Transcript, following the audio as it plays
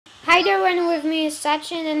Hi there, and with me is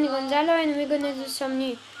Sachin and Gonzalo, and we're gonna do some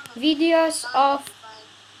new videos of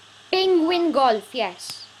penguin golf.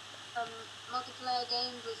 Yes. Multiplayer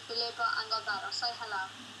games with Filippo and Gonzalo. Say hello.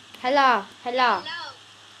 Hello, hello.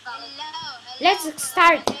 Let's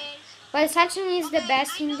start. Well, Sachin is the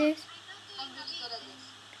best in this. I'm really good at this.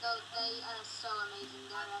 They are so amazing.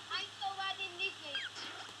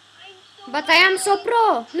 But I am so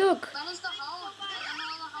pro. Look, When is the hole? I don't know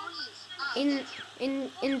where the hole is.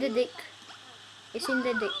 in the dick. It's in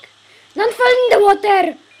the dick. Don't fall in the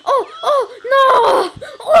water. Oh no!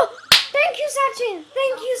 Oh, thank you, Sachin.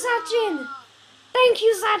 Thank you, Sachin. Thank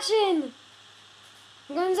you, Sachin.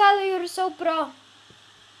 Gonzalo, you're so pro.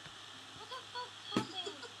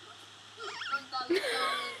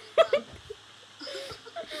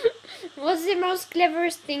 What's the most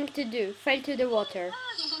cleverest thing to do? Fell to the water.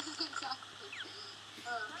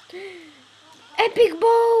 Epic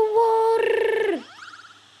war!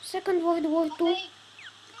 Second World War II.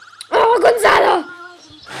 Oh, Gonzalo!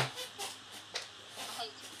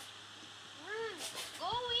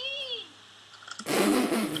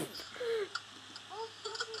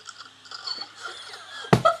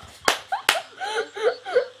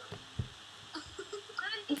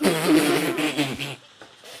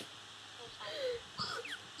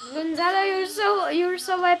 Gonzalo, you're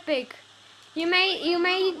so epic. You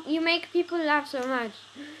make people laugh so much.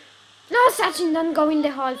 No, Sachin, don't go in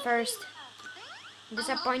the hole first.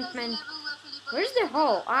 Disappointment. Where's the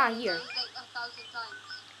hole? Ah, here.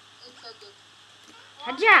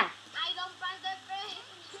 Haja!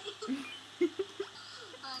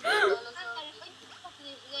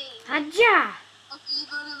 Haja!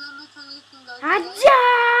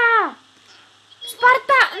 Haja!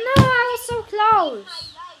 Sparta! No, I was so close.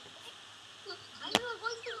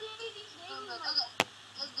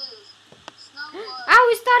 Ah,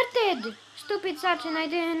 we started! Stupid Sachin, I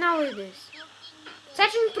didn't know this.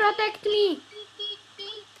 Sachin, protect me!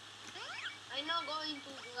 I'm not going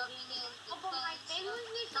to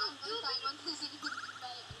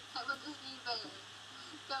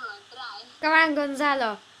Come on, try. Come on,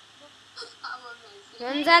 Gonzalo.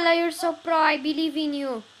 Gonzalo, you're so pro, I believe in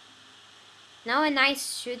you. Now an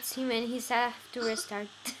ice shoots him and he's have to restart.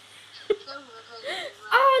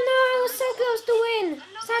 Oh no, I was so close to win.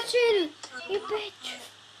 Sachin, you bitch.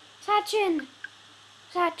 Sachin.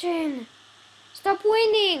 Sachin. Stop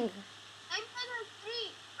winning. I'm level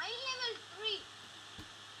 3. I'm level 3.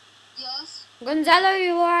 Yes. Gonzalo,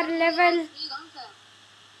 you are level...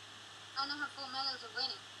 I don't have 4 medals of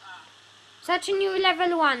winning. Sachin, you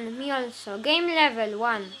level 1. Me also. Game level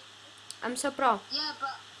 1. I'm so pro. Yeah,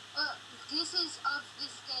 but this is of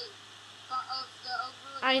this game. But of the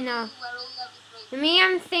overall I know. we're all level 3. Me,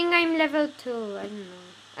 I'm think I'm level 2. I don't know.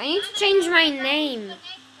 I need to change my name.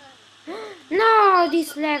 No,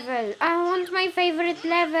 this level. I want my favorite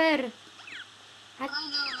level. I know,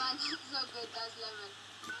 man. It's so good, that level.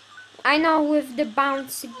 I know, with the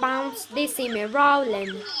bounce, they see me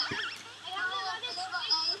rolling.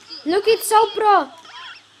 Look, it's so pro.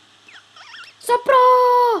 So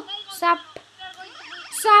pro. Sup.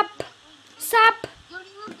 Sup. Sup. You're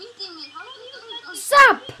beating me. How are you?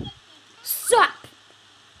 Sup. Sup.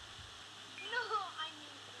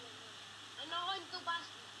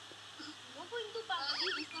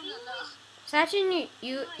 Sachin,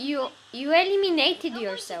 you eliminated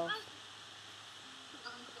yourself.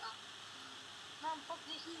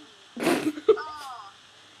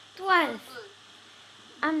 12.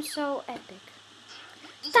 I'm so epic.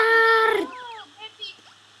 Start. Epic.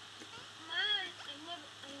 Man,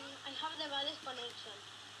 I have the baddest connection.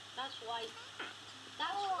 That's why.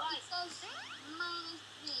 That's why. It says -3.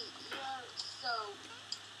 You're so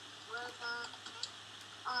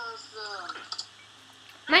awesome.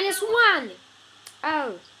 -1.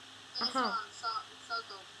 Oh. So cool.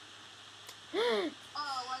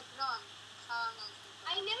 Oh, what wrong?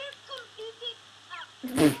 I never completed.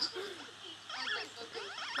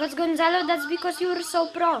 Because Gonzalo, that's because you're so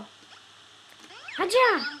pro. Haja.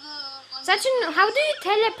 Sachin, how do you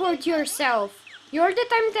teleport yourself? You're the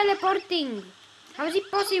time teleporting. How is it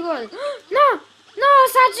possible? No! No,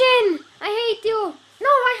 Sachin! I hate you.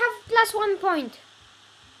 No, I have +1 point.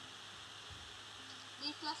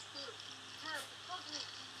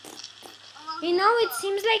 You know, it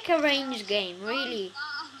seems like a range game, really.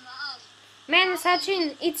 Man,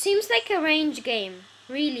 Sachin, it seems like a range game,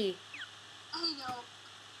 really. I know.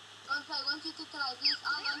 Okay, I want you to try, please.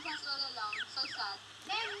 I'm just all alone. So sad.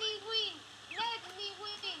 Let me win. Let me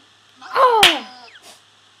win. Oh!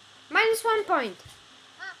 -1 point.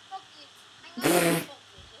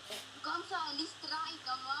 Gonzalo, let's try.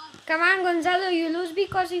 Come on. Come on, Gonzalo, you lose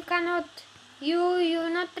because you cannot You're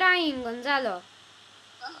not trying, Gonzalo.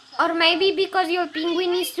 Or maybe because your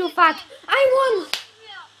penguin is too fat. I won!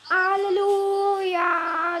 Hallelujah!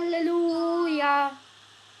 Hallelujah!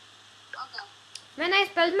 Okay. Man, I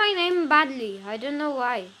spelled my name badly. I don't know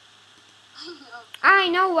why. I know. I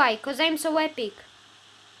know why. Because I'm so epic.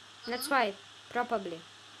 That's why. Probably.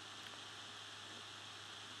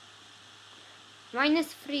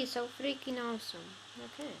 -3, so freaking awesome.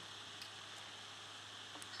 Okay.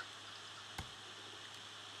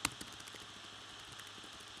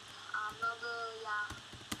 Yeah.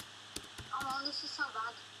 Oh, this is so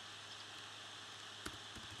bad.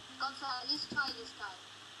 Gonzalo, at least try this time.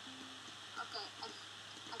 Okay, I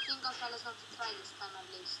think Gonzalo's going to try this time at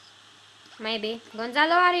least. Maybe.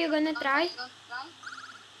 Gonzalo, are you gonna try? Gonzalo, you going to try?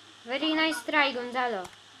 Very nice try, Gonzalo.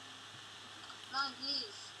 No,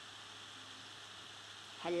 please.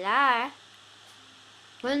 Hello.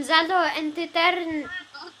 Gonzalo,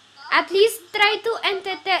 at least try to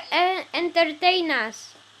entertain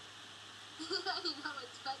us. I know,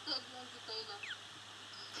 it's better if you entertain us.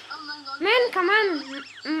 Oh my God. Man, come on.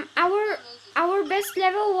 Our best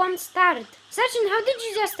level won't start. Sachin, how did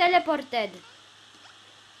you just teleported?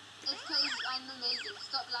 It's because I'm amazing.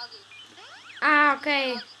 Stop lagging. Ah, okay.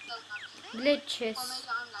 So much. Glitches. Or maybe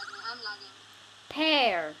I'm lagging.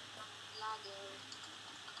 Pair. Lagger.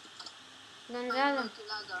 Gonzalo.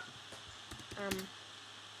 Lagger.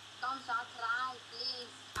 Don't start try,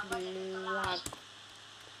 please. Lag.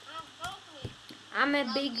 I'm a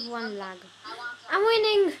big one lag. I want to. I'm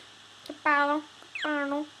winning. Capalo.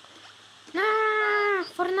 Capalo. Nah,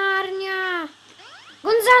 for Narnia.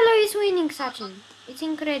 Gonzalo is winning, Sachin. It's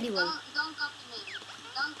incredible. Don't copy me.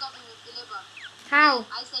 Don't copy me, Philippa. How?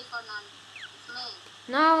 I say for none. It's me.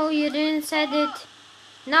 No, you didn't said it.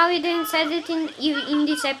 No, you didn't said it in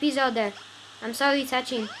this episode. I'm sorry,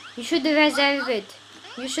 Sachin. You should reserve it.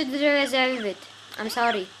 You should reserve it. I'm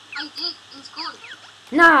sorry. I did in school.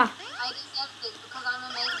 No, I deserved it because I'm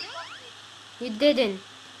amazing. you didn't.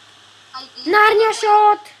 I did. Narnia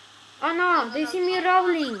shot! Oh no, they see me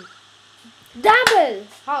rolling. Double!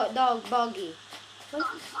 Hot dog bogey.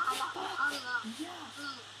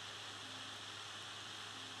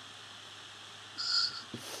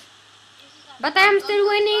 But I am still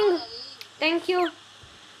winning. Thank you.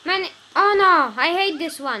 Man, oh no, I hate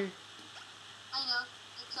this one. I know.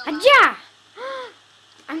 It's so bad. Aja!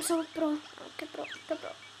 I'm so pro. Okay, pro.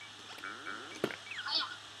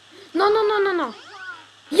 No.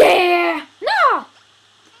 Yeah! No!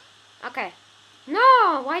 Okay.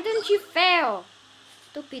 No, why don't you fail?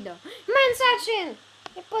 Stupido. Man, Sachin!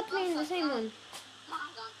 You put me in the same one.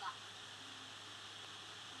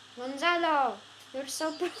 Gonzalo, you're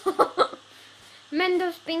so pro. Man,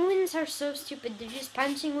 those penguins are so stupid. They're just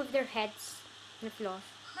punching with their heads on the floor.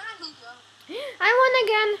 I won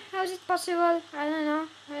again. How is it possible? I don't know.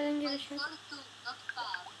 I don't give a shit.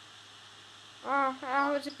 Oh,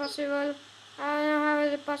 how is it possible? I don't know how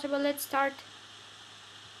is it possible. Let's start.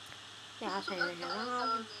 Yeah, I'll say it.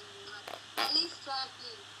 At least try,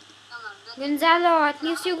 please. Come on. Gonzalo, at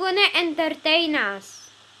least you're gonna entertain us.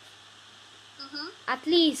 At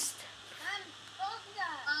least.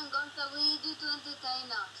 I'm going to we need you to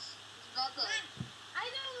entertain us. It's better. I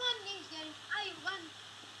don't want this game. I want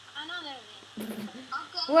another game.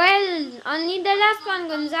 Okay. Well, only the last one,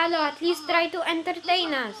 Gonzalo. At least try to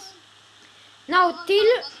entertain us. Now,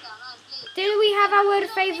 till we have our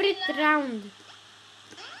favorite round.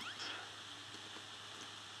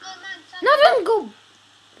 No, don't go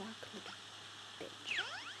back, little bitch.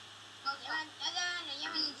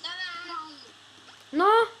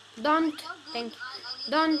 No, don't. Thank you.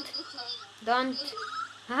 Don't.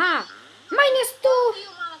 Haha. -2.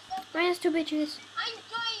 -2 bitches. I'm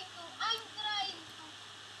trying to.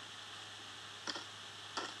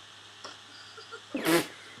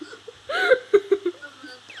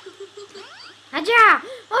 Aja!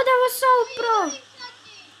 Oh, that was so pro.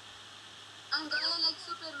 I'm going like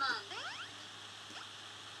Superman.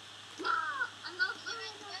 I'm not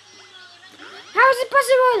even. How is it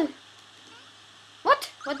possible? What?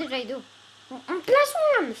 What did I do? +1. Oh, I'm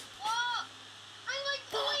like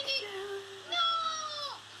doing it. No.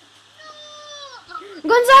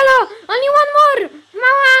 Gonzalo, only one more.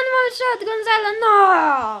 One more shot, Gonzalo. No.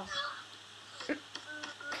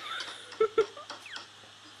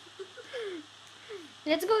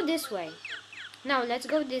 Let's go this way. No, let's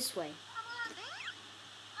go this way.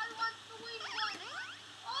 I want to win one.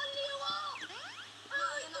 Only one.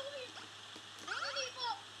 Oh,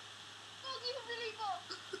 Filippo.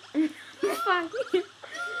 Fuck you.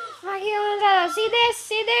 Fuck you, Gonzalo. See this?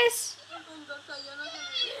 See this?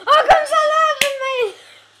 Oh, Gonzalo, help me.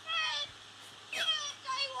 Yes,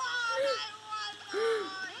 I won.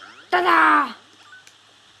 Ta-da!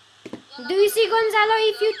 Do you see, Gonzalo?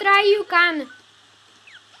 If you try, you can.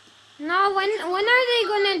 No, when are they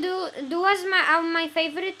gonna do us my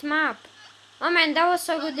favorite map? Oh man, that was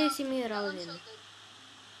so good. They see me rolling.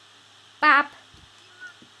 Pap.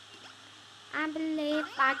 I believe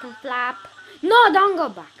I can flap. No, don't go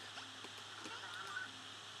back.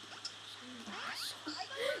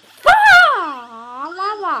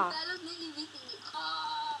 Lava.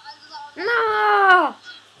 No.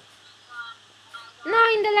 No,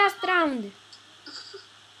 in the last round.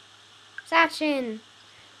 Sachin.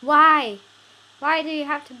 Why? Why do you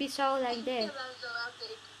have to be so like this?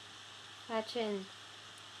 Sachin.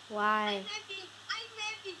 Why? I'm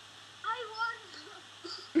happy. I won.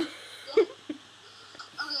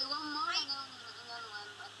 Okay, one more and then one.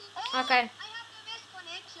 Okay. I have the best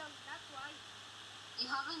connection. That's why. You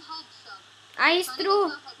haven't had some. It's true.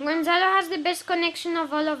 Gonzalo has the best connection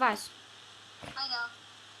of all of us. I know.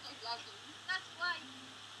 Exactly. That's why.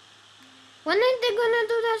 When are they gonna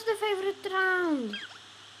do that's the favorite round?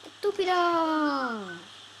 Estúpido.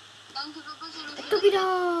 Estúpido.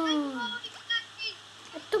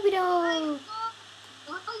 Estúpido.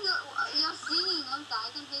 You're singing, aren't I? I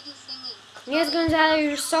can hear you singing. Yes, Gonzalo,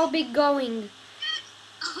 you're so big going.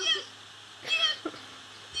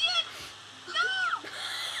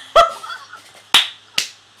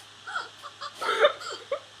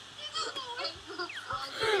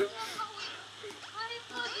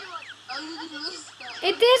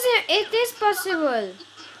 It is possible.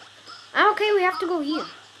 Okay, we have to go here.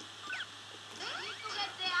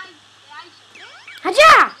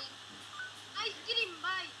 Haja! Ice cream,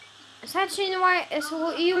 bye. Sachin, why?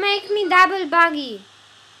 So you make me double buggy.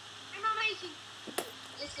 I'm amazing.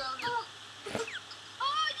 Let's go.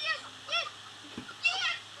 Oh, yes.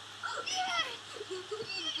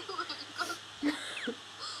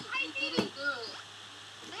 I didn't do it.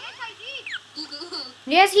 Yes, I did. You did.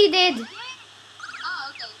 Yes, he did. Yeah.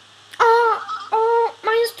 Oh, okay. Oh,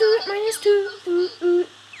 -2. Oh,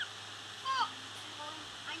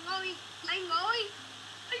 I'm going. Oh,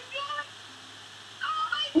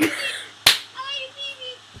 I did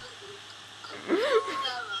it.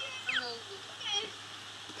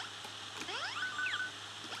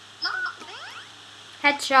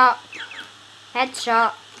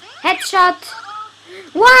 Headshot.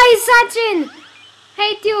 Why, Sachin?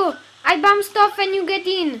 Hate you. I bounced off and you get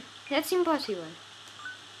in. That's impossible.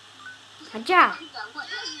 Haja. Where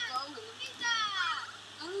are you going?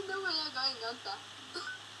 I don't know where you're going, Nanta.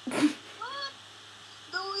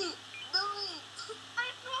 Do it.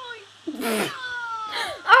 I'm going.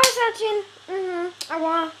 Oh, Sachin.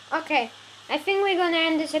 Okay. I think we're gonna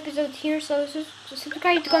end this episode here. So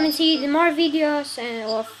subscribe to come and see the more videos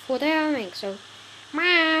of what I make. So,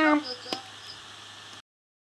 meow.